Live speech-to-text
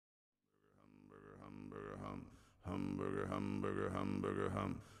hamburger, hamburger, hamburger,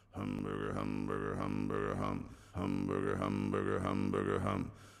 hamburger, hamburger, hamburger, hamburger, hamburger, hamburger,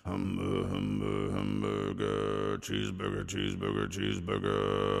 hamburger, cheeseburger, cheeseburger,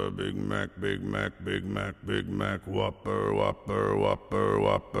 cheeseburger, Big Mac, Big Mac, Big Mac, Big Mac, Whopper, Whopper, Whopper,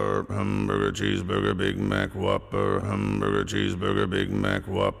 Whopper, hamburger, cheeseburger, Big Mac, Whopper, hamburger, cheeseburger, Big Mac,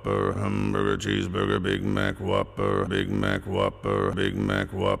 Whopper, hamburger, cheeseburger, Big Mac, Whopper, Big Mac, Whopper, Big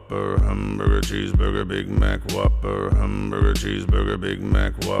Mac, Whopper, hamburger, cheeseburger, Big Mac, Whopper, hamburger, cheeseburger, Big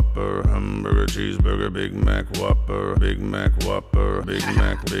Mac, Whopper, hamburger, cheeseburger, Big Mac, Whopper, Big Mac, Whopper, Big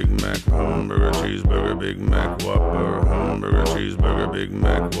Mac, Big Mac, hamburger, cheeseburger, Big Mac, Whopper, hamburger, cheeseburger, Big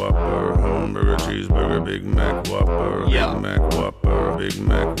Mac, Whopper, hamburger, cheeseburger, Big Mac, Whopper, Big Mac, Whopper, Big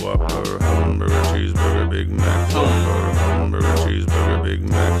Mac, Whopper, hamburger, cheeseburger, Big Mac, Whopper, hamburger, cheeseburger, Big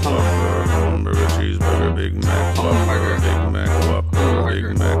Mac, Whopper, hamburger, cheeseburger, Big Mac, Whopper, Big Mac, Whopper, Big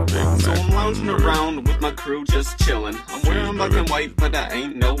Mac, Big Mac. So I'm lounging around with my crew just chillin'. I'm wearing black and white, but I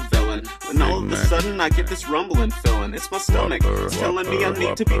ain't no villain. When all of a sudden I get this rumbling feeling. It's my stomach, it's telling me I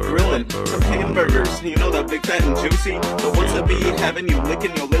need to be grilling some hamburgers, you know, that big fat and juicy, the ones that be having you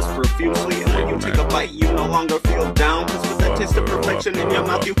licking your lips profusely. And when you take a bite you no longer feel down, cause with that taste of perfection in your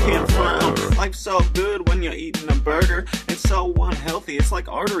mouth you can't frown. Life's so good when you're eating a burger, it's so unhealthy, it's like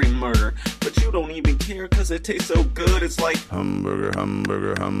artery murder. But you don't even care cause it tastes so good, it's like hamburger,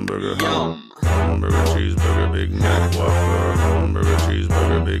 hamburger, hamburger, yum. Hamburger, cheeseburger, Big Mac, Whopper, hamburger,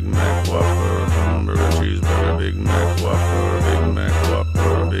 cheeseburger, Big Mac, Whopper, hamburger, cheeseburger, Big Mac, Whopper, Big Mac,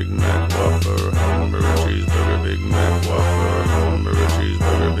 Whopper, Big Mac, Whopper, hamburger, cheeseburger, Big Mac, Whopper, hamburger,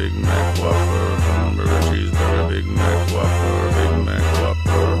 cheeseburger, Big Mac, Whopper, hamburger, cheeseburger, Big Mac, Whopper, Big Mac,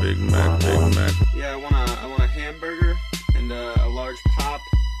 Whopper, Big Mac, Big Mac. Yeah, I want a hamburger and a large pop.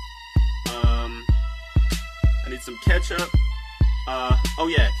 I need some ketchup. Oh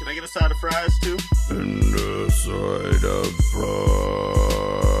yeah, can I get a side of fries too? And a side of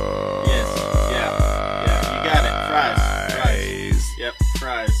fries. Yes, yeah, you got it, fries. Yep,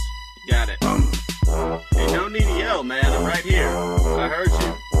 fries, you got it. Hey, no need to yell, man, I'm right here. I heard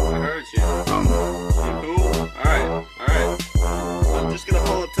you. You cool? Alright. I'm just gonna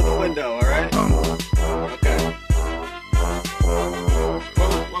pull up to the window, alright? Okay.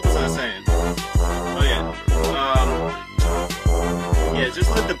 What was I saying? Oh yeah. Yeah, just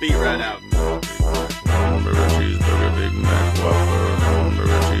let the beat ride out. Hamburger, cheeseburger, Big Mac, Whopper,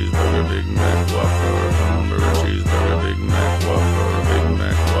 hamburger, cheeseburger, Big Mac.